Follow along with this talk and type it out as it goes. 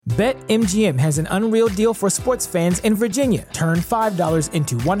BetMGM has an unreal deal for sports fans in Virginia. Turn $5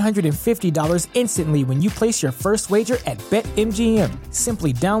 into $150 instantly when you place your first wager at BetMGM.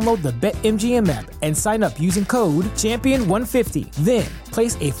 Simply download the BetMGM app and sign up using code Champion150. Then,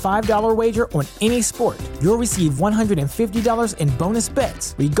 place a $5 wager on any sport. You'll receive $150 in bonus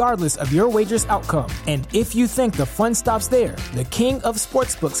bets, regardless of your wager's outcome. And if you think the fun stops there, the King of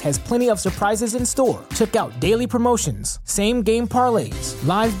Sportsbooks has plenty of surprises in store. Check out daily promotions, same-game parlays,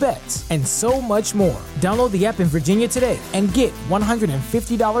 live bets, and so much more. Download the app in Virginia today and get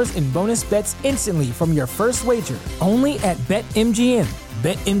 $150 in bonus bets instantly from your first wager. Only at BetMGM.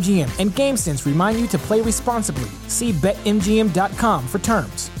 BetMGM and GameSense remind you to play responsibly. See BetMGM.com for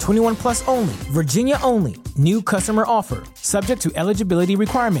terms. 21 plus only. Virginia only. New customer offer. Subject to eligibility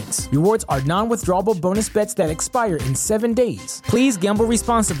requirements. Rewards are non-withdrawable bonus bets that expire in 7 days. Please gamble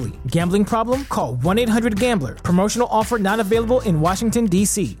responsibly. Gambling problem? Call 1-800-GAMBLER. Promotional offer not available in Washington,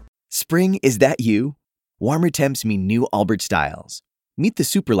 D.C. Spring, is that you? Warmer temps mean new Allbirds styles. Meet the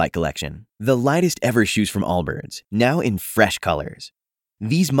Superlight Collection, the lightest ever shoes from Allbirds, now in fresh colors.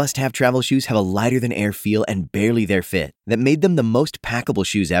 These must-have travel shoes have a lighter-than-air feel and barely their fit that made them the most packable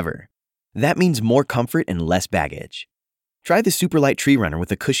shoes ever. That means more comfort and less baggage. Try the Superlight Tree Runner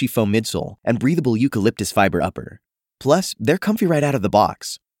with a cushy foam midsole and breathable eucalyptus fiber upper. Plus, they're comfy right out of the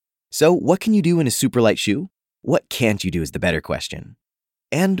box. So, what can you do in a Superlight shoe? What can't you do is the better question.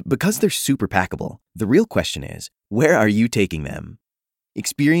 And because they're super packable, the real question is, where are you taking them?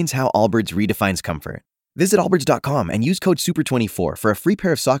 Experience how Allbirds redefines comfort. Visit allbirds.com and use code SUPER24 for a free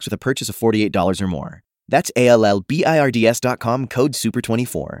pair of socks with a purchase of $48 or more. That's ALLBIRDS.com, code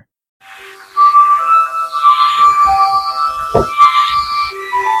SUPER24.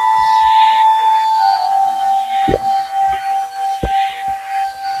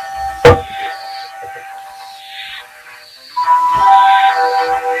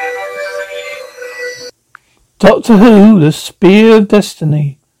 Doctor Who, The Spear of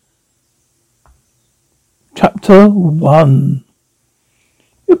Destiny. Chapter 1.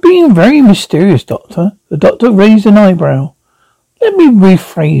 You're being very mysterious, Doctor. The Doctor raised an eyebrow. Let me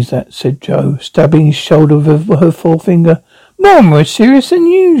rephrase that, said Jo, stabbing his shoulder with her forefinger. More serious than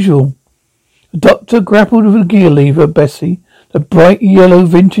usual. The Doctor grappled with the gear lever of Bessie, the bright yellow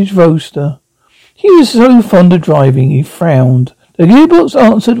vintage roadster. He was so fond of driving, he frowned. The gearbox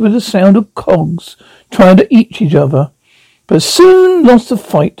answered with the sound of cogs trying to eat each other, but soon lost the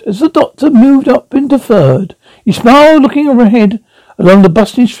fight as the Doctor moved up into third. He smiled, looking ahead along the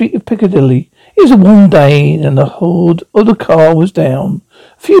bustling street of Piccadilly. It was a warm day, and the hood of the car was down.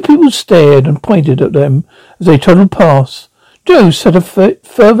 A few people stared and pointed at them as they travelled past. Jo sat a foot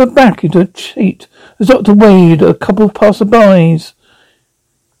further back into a seat as the Doctor waved at a couple of passer-bys.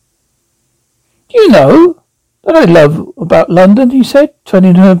 You know that I love about London, he said,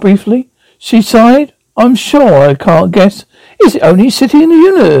 turning to her briefly. She sighed. I'm sure I can't guess. It's the only city in the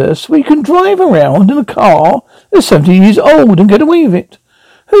universe where you can drive around in a car that's 70 years old and get away with it.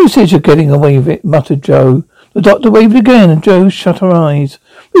 Who says you're getting away with it? Muttered Jo. The Doctor waved again and Jo shut her eyes.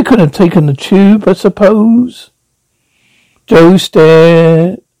 We couldn't have taken the tube, I suppose. Jo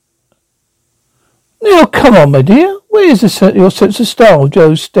stared. Now come on, my dear. Where's your sense of style?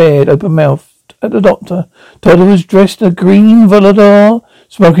 Jo stared open-mouthed at the Doctor. Doctor was dressed in a green velour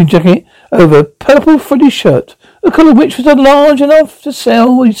smoking jacket over a purple frilly shirt, the colour of which was large enough to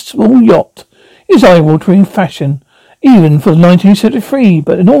sail a small yacht. His eye-watering fashion, even for 1973,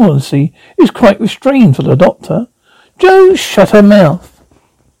 but in all honesty, it was quite restrained for the Doctor. Jo shut her mouth.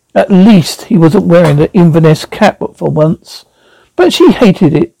 At least he wasn't wearing the Inverness cap for once. But she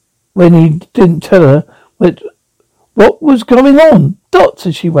hated it when he didn't tell her what was going on.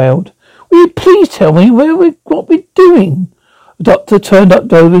 Doctor, she wailed, will you please tell me what we're doing? The Doctor turned up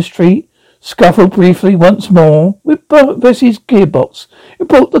Dover Street, scuffled briefly once more with Bessie's gearbox. It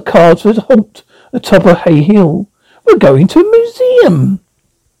brought the car to a halt at the top of Hay Hill. We're going to a museum.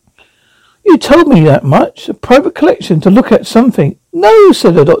 You told me that much. A private collection to look at something. No,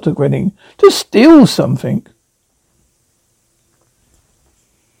 said the Doctor, grinning. To steal something.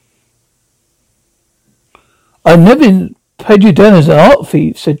 I never paid you down as an art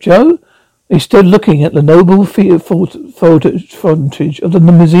thief, said Jo. They stood looking at the noble frontage of the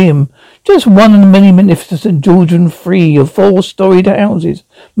museum, just one of the many magnificent Georgian free of four-storied houses.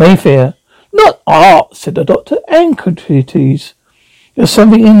 Mayfair. Not art, said the Doctor. Antiquities. There's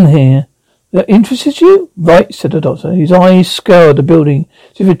something in here that interests you? Right, said the Doctor. His eyes scoured the building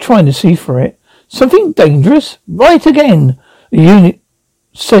as if he were trying to see for it. Something dangerous? Right again. The unit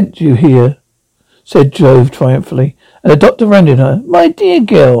sent you here, said Jo triumphantly, and the Doctor rounded her. My dear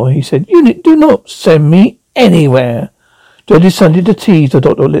girl, he said, Unit, do not send me anywhere. Joe decided to tease the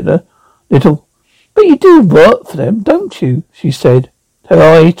doctor a little. But you do work for them, don't you? She said, her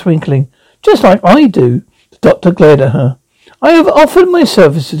eye twinkling. Just like I do. The doctor glared at her. I have offered my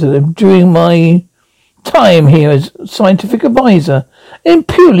services to them during my time here as scientific advisor in a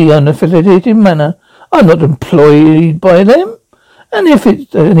purely unaffiliated manner. I'm not employed by them. And if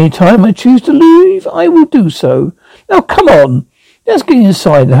it's at any time I choose to leave, I will do so. Now come on. Let's get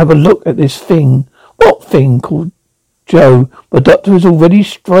inside and have a look at this thing. What thing? Called Joe. The doctor was already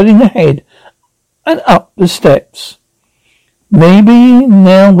striding ahead and up the steps. Maybe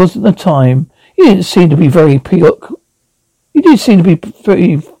now wasn't the time. He did seem to be very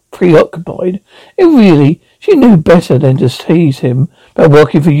preoccupied. And really, she knew better than to tease him about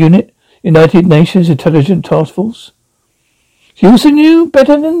working for United Nations Intelligence Task Force. She also knew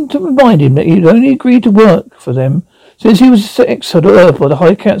better than to remind him that he had only agreed to work for them since he was exiled to Earth by the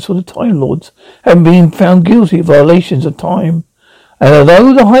High Council of the Time Lords, having been found guilty of violations of time. And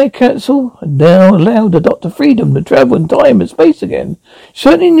although the High Council had now allowed the Doctor freedom to travel in time and space again, she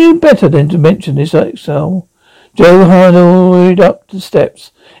certainly knew better than to mention this exile. Joe hurried up the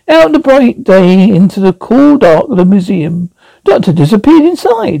steps, out in the bright day, into the cool dark of the museum. The Doctor disappeared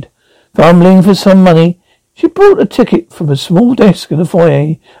inside. Fumbling for some money, she brought a ticket from a small desk in the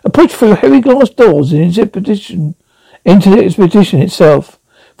foyer and pushed through heavy glass doors into the expedition itself.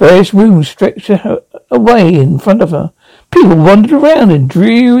 Various rooms stretched away in front of her. People wandered around in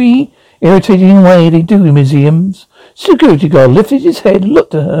dreary, irritating way they do in museums. Security guard lifted his head and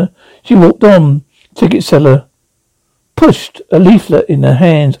looked at her. She walked on. Ticket seller pushed a leaflet in her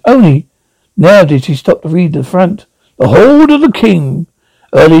hands. Only now did she stop to read the front. The Hoard of the King.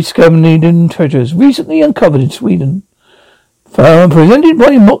 Early Scandinavian treasures recently uncovered in Sweden. Presented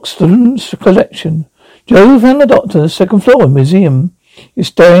by Moxton's collection. Joe found the Doctor on the second floor of the museum. He was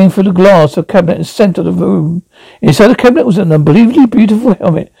staring through the glass of a cabinet in the centre of the room. Inside the cabinet was an unbelievably beautiful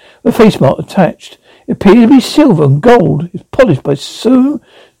helmet with a face mark attached. It appeared to be silver and gold. It was polished by so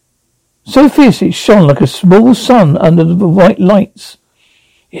fiercely it shone like a small sun under the white lights.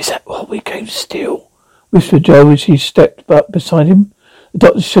 Is that what we came to steal? Whispered Joe as he stepped up beside him. The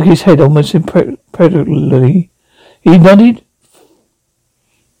Doctor shook his head almost incredulously. He nodded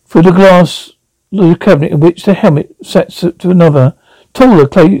through the glass the cabinet in which the helmet sat to another, taller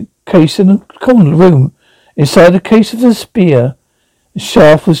case in the corner of the room. Inside the case of the spear, the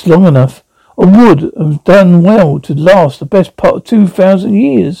shaft was long enough, of wood and done well to last the best part of 2,000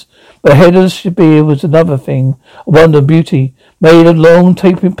 years. But the head of the spear was another thing, a wonder of beauty, made of a long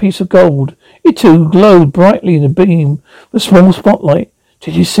tapering piece of gold. It too glowed brightly in the beam of a small spotlight.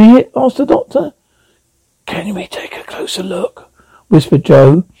 Did you see it? Asked the Doctor. Can we take a closer look? Whispered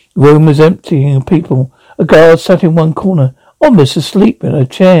Joe. The room was empty of people. A guard sat in one corner, almost asleep in a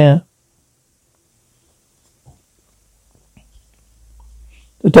chair.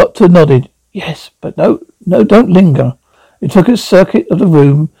 The Doctor nodded. Yes, but no, don't linger. They took a circuit of the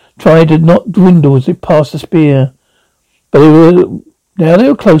room, tried to not dwindle as they passed the spear. But now they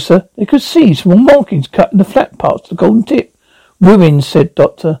were closer. They could see small markings cut in the flat parts of the golden tip. Ruins, said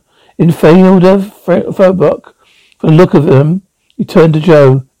Doctor. In failed fabric. From the look of them, he turned to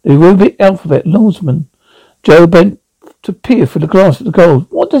Joe. The Arabic alphabet, Lawsman. Joe bent to peer through the glass at the gold.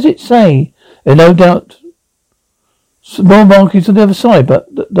 What does it say? There are no doubt small markings on the other side, but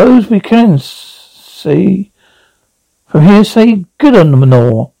those we can see from here say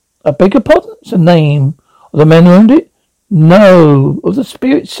Gudmundur. I beg your pardon? It's a name of the man who owned it? No, of the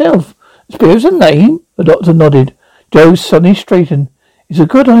spear itself. The spear is a name? The Doctor nodded. Joe suddenly straightened. Is it a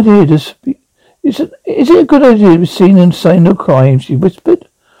good idea to be seen and saying no crime? She whispered,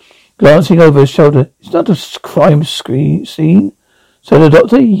 glancing over her shoulder. It's not a crime scene, said the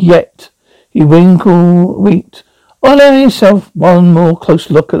Doctor. Yet. He winked. Allowing himself one more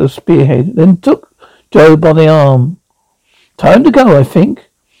close look at the spearhead, then took Joe by the arm. Time to go, I think,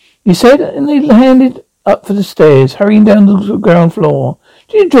 he said, and he handed up for the stairs, hurrying down the ground floor.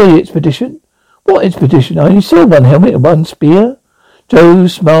 Did you enjoy the expedition? What expedition? I only saw one helmet and one spear. Joe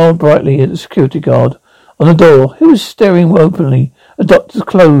smiled brightly at the security guard on the door, who was staring openly at the Doctor's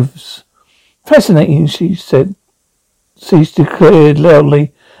clothes. Fascinating, she declared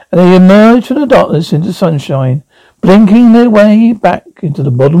loudly, and they emerged from the darkness into sunshine, blinking their way back into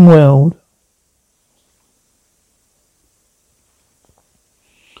the modern world.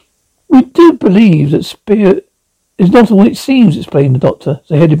 We do believe that spirit is not all it seems, explained the Doctor.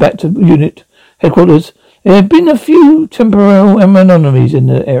 They headed back to unit headquarters. There have been a few temporal anomalies in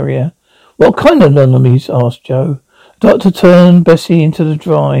the area. What kind of anomalies? Asked Joe. The Doctor turned Bessie into the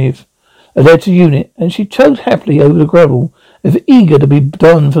drive that led to unit, and she choked happily over the gravel, as if eager to be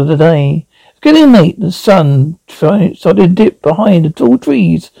done for the day. Getting late, the sun started to dip behind the tall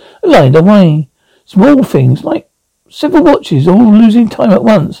trees and light the way. Small things like several watches all losing time at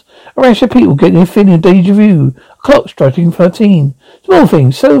once. A rash of people getting a feeling of deja vu. A clock striking 13. Small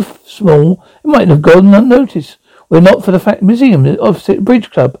things, so small it might have gone unnoticed. We're not for the fact museum, the opposite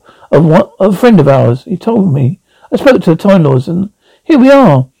bridge club of a friend of ours. He told me. I spoke to the Time Lords and here we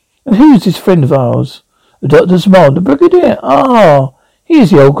are. And who's this friend of ours? The doctor smiled. The brigadier. Ah,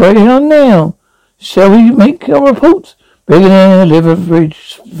 here's the old greyhound now. Shall we make our report? Brigadier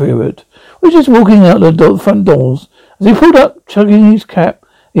Liverbridge forward. We're just walking out the front doors. As he pulled up, chugging his cap,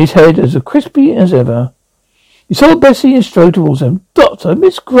 his head as crispy as ever. He saw Bessie and strode towards him. Doctor,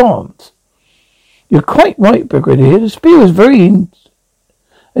 Miss Grant. You're quite right, Brigadier. The spear was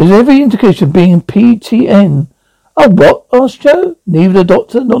there's every indication of being PTN. Oh, what? Asked Joe. Neither the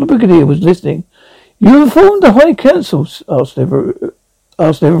doctor nor the brigadier was listening. You informed the High Council? Asked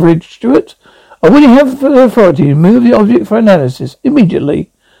Everidge Stewart. I would have the authority to move the object for analysis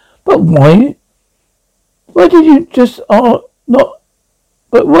immediately. But why? Why did you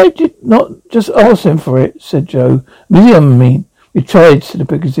not just ask them for it? Said Joe. Museum, I mean. We tried, said the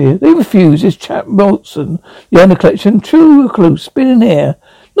brigadier. They refused. This chap Wilson, the under collection, true recluse, been in air,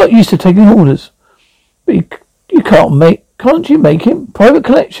 not used to taking orders. But can't you make him? Private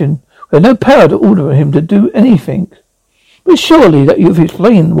collection. We had no power to order him to do anything. But surely that you've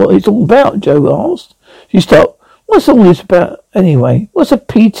explained what it's all about, Joe asked. She stopped. What's all this about anyway? What's a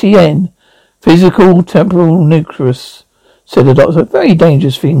PTN? Physical temporal nucleus, said the doctor. Very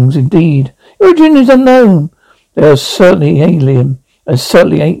dangerous things indeed. Your origin is unknown. They are certainly alien and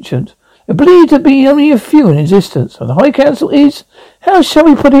certainly ancient. They believe to be only a few in existence, and the High Council is, how shall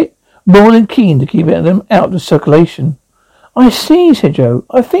we put it, more than keen to keep them out of circulation. I see, said Joe.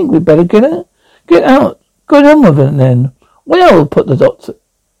 I think we'd better get on with it then.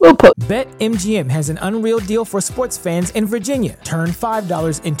 We'll put. BetMGM has an unreal deal for sports fans in Virginia. Turn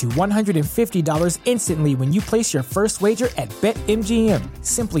 $5 into $150 instantly when you place your first wager at BetMGM.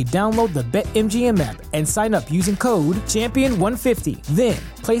 Simply download the BetMGM app and sign up using code Champion150. Then,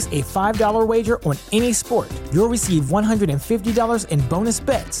 place a $5 wager on any sport. You'll receive $150 in bonus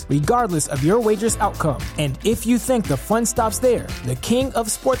bets, regardless of your wager's outcome. And if you think the fun stops there, the king of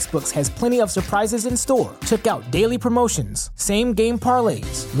sportsbooks has plenty of surprises in store. Check out daily promotions, same-game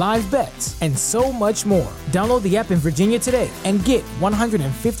parlays, live bets, and so much more. Download the app in Virginia today and get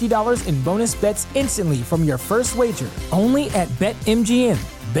 $150 in bonus bets instantly from your first wager. Only at BetMGM.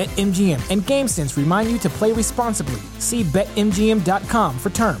 BetMGM and GameSense remind you to play responsibly. See BetMGM.com for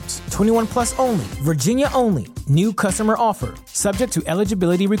terms. 21 plus only. Virginia only. New customer offer. Subject to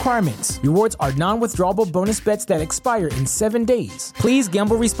eligibility requirements. Rewards are non-withdrawable bonus bets that expire in 7 days. Please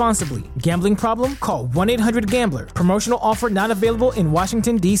gamble responsibly. Gambling problem? Call 1-800-GAMBLER. Promotional offer not available in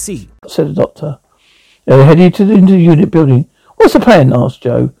Washington, D.C. Said the doctor. They headed into the unit building. What's the plan? Asked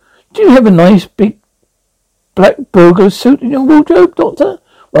Joe. Do you have a nice big black burglar suit in your wardrobe, Doctor?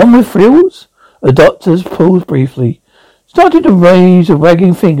 One with frills? The doctor's paused briefly, started to raise a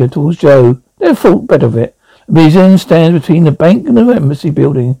wagging finger towards Joe, then thought better of it. The museum stands between the bank and the embassy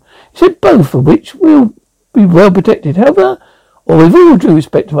building. He said both of which will be well protected. However, with all due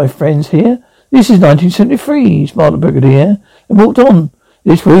respect to my friends here, this is 1973, smiled the brigadier, and walked on.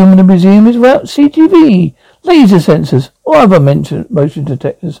 This room in the museum is without CCTV, laser sensors, or other motion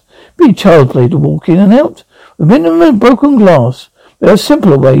detectors. Be child's play to walk in and out. Within a broken glass, there are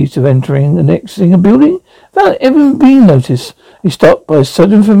simpler ways of entering the next single building without ever being noticed. He stopped by a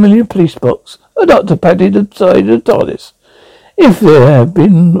sudden familiar police box. A doctor patted the side of the TARDIS. If you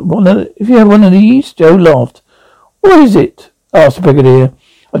have one of these, Joe laughed. What is it? Asked the brigadier.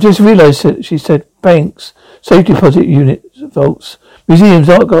 I just realised that, she said. Banks, safe deposit units, vaults, museums,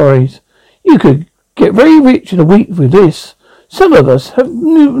 art galleries. You could get very rich in a week with this. Some of us have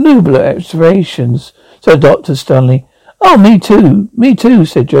nobler aspirations, said the doctor sternly. Oh, me too,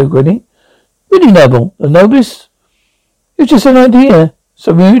 said Joe grinning. Really noble, the noblest? It's just an idea.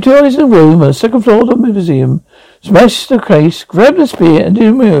 So we utilised the room on the second floor of the museum, smashed the case, grabbed the spear and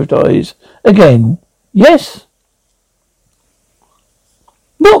demuritized again. Yes?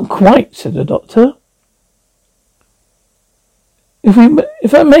 Not quite, said the doctor.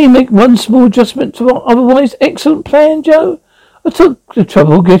 If I may make one small adjustment to our otherwise excellent plan, Joe, I took the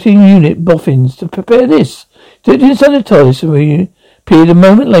trouble getting unit boffins to prepare this. Did it inside the TARDIS and we appeared a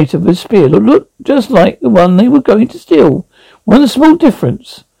moment later with a spear that looked just like the one they were going to steal. One small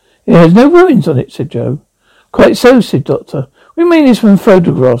difference. It has no ruins on it, said Joe. Quite so, said Doctor. We made this from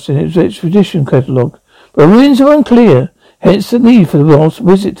photographs in its expedition catalogue, but ruins are unclear, hence the need for the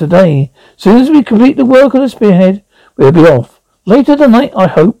visit today. As soon as we complete the work on the spearhead, we'll be off. Later tonight, I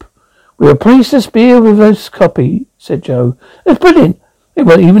hope. We replaced the spear with this copy, said Joe. That's brilliant. They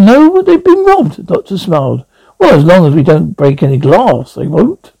won't even know they've been robbed, the doctor smiled. Well, as long as we don't break any glass, they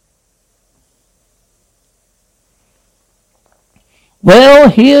won't. Well,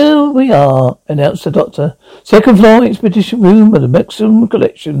 here we are, announced the doctor. Second floor expedition room of the maximum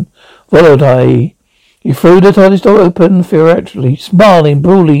collection. Followed I. He threw the TARDIS door open theatrically, smiling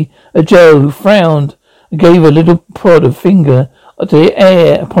broadly at Joe, who frowned and gave a little prod of finger to the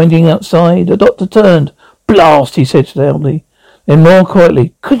air, pointing outside. The doctor turned. Blast, he said loudly. Then more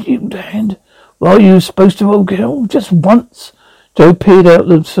quietly, could you, Dad? Well, you were supposed to, old girl, just once. Joe peered out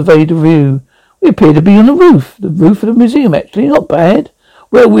and surveyed the view. We appear to be on the roof of the museum, actually. Not bad.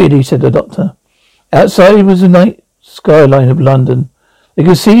 Well, really, said the doctor. Outside was the night skyline of London. They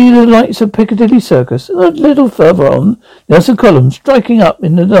could see the lights of Piccadilly Circus, and a little further on, Nelson Column striking up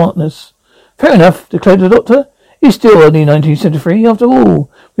in the darkness. Fair enough, declared the doctor. It's still only 1973, after all.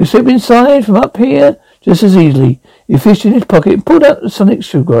 We slip inside from up here just as easily. He fished in his pocket and pulled out the sonic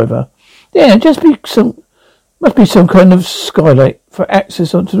screwdriver. There, must be some kind of skylight for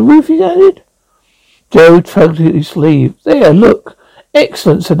access onto the roof, he added. Joe tugged at his sleeve. There, look.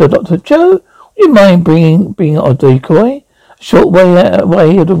 Excellent, said the doctor. Joe, would you mind being our decoy? A short way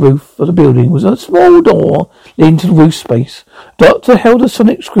away of the roof of the building was a small door leading to the roof space. The doctor held a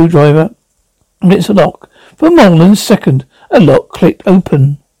sonic screwdriver and its lock. For more than a second, a lock clicked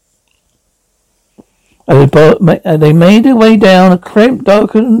open. And they made their way down a cramped,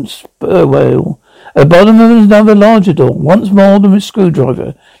 darkened stairwell. At the bottom of another larger door. Once more the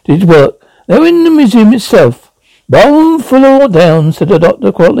screwdriver did work. They were in the museum itself. One floor down, said the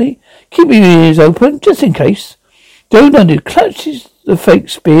doctor quietly. Keep your ears open, just in case. Joe nodded, clutched the fake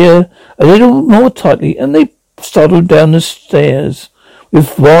spear a little more tightly, and they started down the stairs,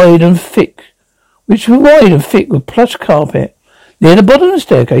 which were wide and thick with plush carpet. Near the bottom of the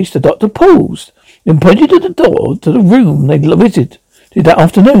staircase, the doctor paused, then pointed to the door to the room they'd visited that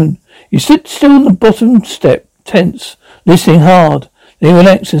afternoon. He stood still on the bottom step, tense, listening hard. Then he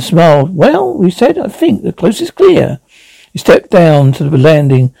relaxed and smiled. Well, he said, I think the coast is clear. He stepped down to the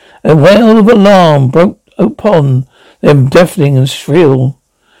landing. A wail of alarm broke upon them, deafening and shrill.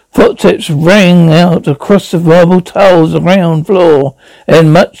 Footsteps rang out across the marble tiles of the ground floor,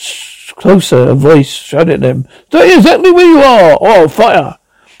 and much closer a voice shouted at them. Stay exactly where you are, or fire!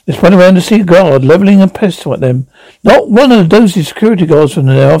 They spun around to see a guard levelling a pistol at them. Not one of those security guards from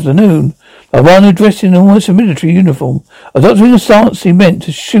the afternoon, but one who dressed in almost a military uniform. Adopting a stance he meant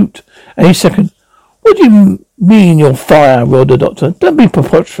to shoot any second. What do you mean you'll fire? Roared the doctor. Don't be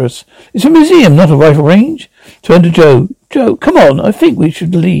preposterous. It's a museum, not a rifle range. Turned to Joe. Joe, come on, I think we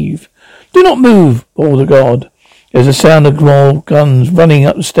should leave. Do not move, bawled the guard. There's a sound of more guns running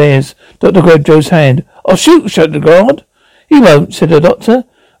up the stairs. Doctor grabbed Joe's hand. I'll shoot, shouted the guard. He won't, said the doctor,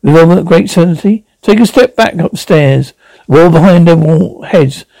 with great certainty. Take a step back up the stairs. The wall behind their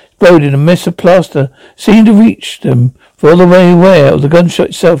heads exploded. A mess of plaster seemed to reach them for all the way aware of the gunshot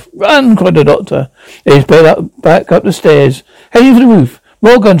itself. Run, cried the doctor. They sped back up the stairs, heading for the roof.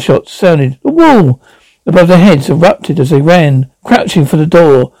 More gunshots sounded. The wall above their heads erupted as they ran, crouching for the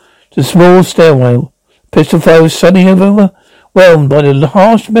door to the small stairwell. Pistol fire was suddenly overwhelmed by the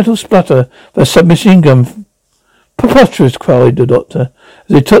harsh metal splutter of a submachine gun. Preposterous, cried the doctor,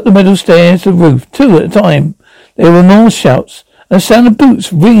 as they took the metal stairs to the roof, two at a time. There were more shouts, and the sound of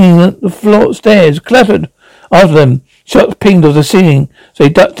boots ringing at the floor stairs clattered after them. Shots pinged off the ceiling, so they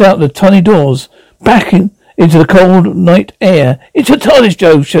ducked out the tiny doors, back into the cold night air. It's a TARDIS,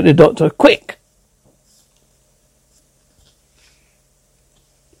 Joe, shouted the doctor. Quick!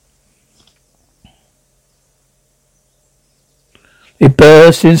 He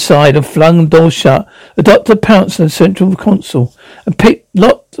burst inside and flung the door shut. The doctor pounced on the central console and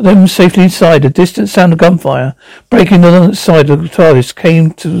locked them safely inside. A distant sound of gunfire breaking on the side of the TARDIS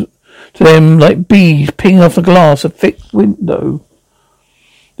came to them like bees pinging off the glass of thick window.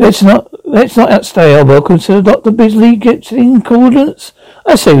 Let's not outstay our welcome, said the doctor, busily getting coordinates.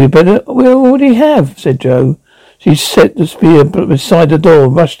 I say we already have, said Joe. She set the spear beside the door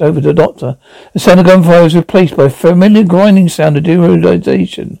and rushed over to the doctor. The sound of gunfire was replaced by a familiar grinding sound of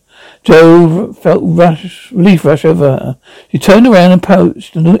derealization. Joe felt relief rush over her. She turned around and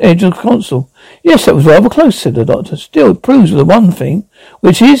approached the edge of the console. Yes, that was rather close, said the doctor. Still, it proves the one thing,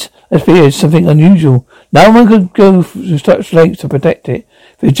 which is, I fear, something unusual. No one could go to such lengths to protect it.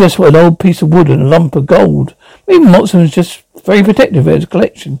 If it's just an old piece of wood and a lump of gold. Even Watson was just very protective of his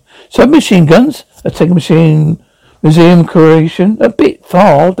collection. Submachine guns, a Tiger machine museum creation, a bit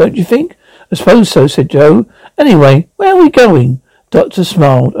far, don't you think? I suppose so, said Joe. Anyway, where are we going? Doctor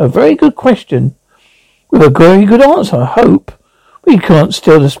smiled. A very good question. With a very good answer, I hope. We can't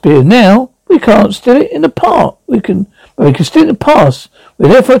steal the spear now. We can't steal it in the park. We can steal it in the past. We're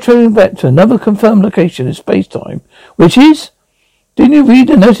therefore traveling back to another confirmed location in space-time, which is... Didn't you read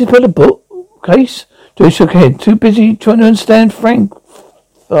the notice by the bookcase? Joe shook her head, too busy trying to understand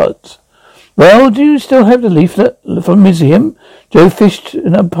Frankfurt. Well, do you still have the leaflet from the museum? Joe fished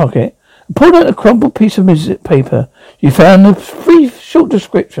in her pocket and pulled out a crumpled piece of paper. You found a brief, short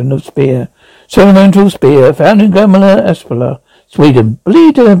description of spear. Ceremonial spear found in Gamla Espala, Sweden.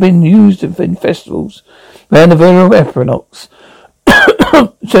 Believed to have been used in festivals around the vernal equinox.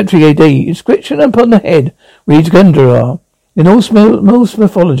 Century AD. Inscription upon the head reads Gundra. In Norse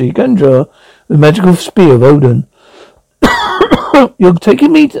mythology, Gundra, the magical spear of Odin. You're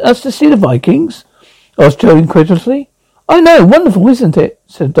taking us to see the Vikings? Asked Joe incredulously. I know, wonderful, isn't it?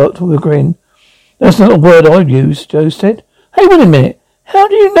 Said the doctor with a grin. That's not a word I'd use, Joe said. Hey, wait a minute. How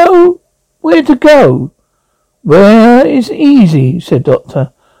do you know where to go? Well, it's easy, said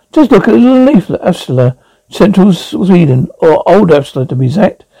Doctor. Just look at the little leaflet, Uppsala, Central Sweden, or Old Uppsala to be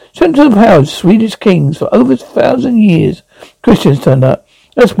exact. Central power Swedish kings for over 1,000 years. Christians turned up.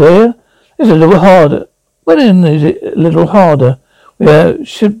 That's where. It's a little harder. When is it a little harder? We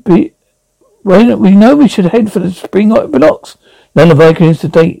should be. Well, we know we should head for the spring equinox. None of the Vikings to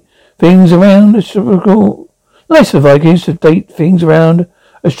date things around astronomical. Nice of the Vikings to date things around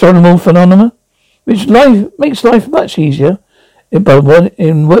astronomical phenomena, which makes life much easier.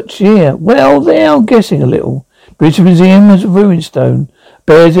 In which year? Well, they are guessing a little. British Museum has a ruined stone.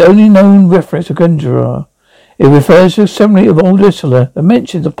 Bears the only known reference to Gundra. It refers to the ceremony of Old Ursula and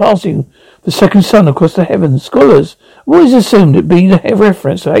mentions the passing of the second sun across the heavens. Scholars have always assumed it being a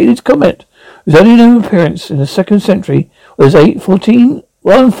reference to Halley's Comet, whose only known appearance in the 2nd century was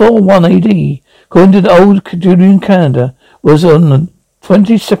 141 AD. According to the old Julian calendar, was on the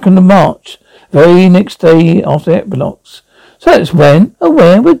 22nd of March, very next day after the equinox. So that's when and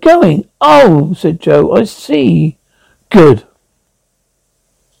where we're going. Oh, said Joe, I see. Good.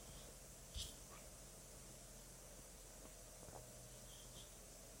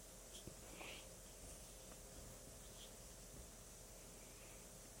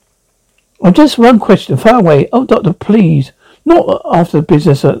 Just one question, far away. Oh, Doctor, please. Not after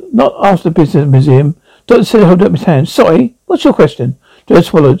business museum. Doctor said, hold up his hand. Sorry, what's your question? Joe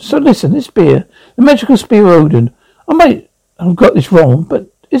swallowed. So listen, this spear, the magical spear of Odin. I might have got this wrong, but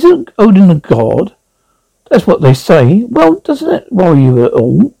isn't Odin a god? That's what they say. Well, doesn't it worry you at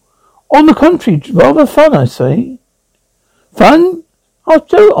all? On the contrary, rather fun, I say. Fun? Asked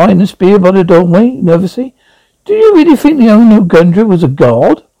Joe, eyeing the spear by the doorway, nervously. Do you really think the owner of Gundra was a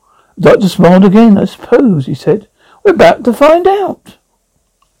god? The doctor smiled again. I suppose, he said. We're about to find out.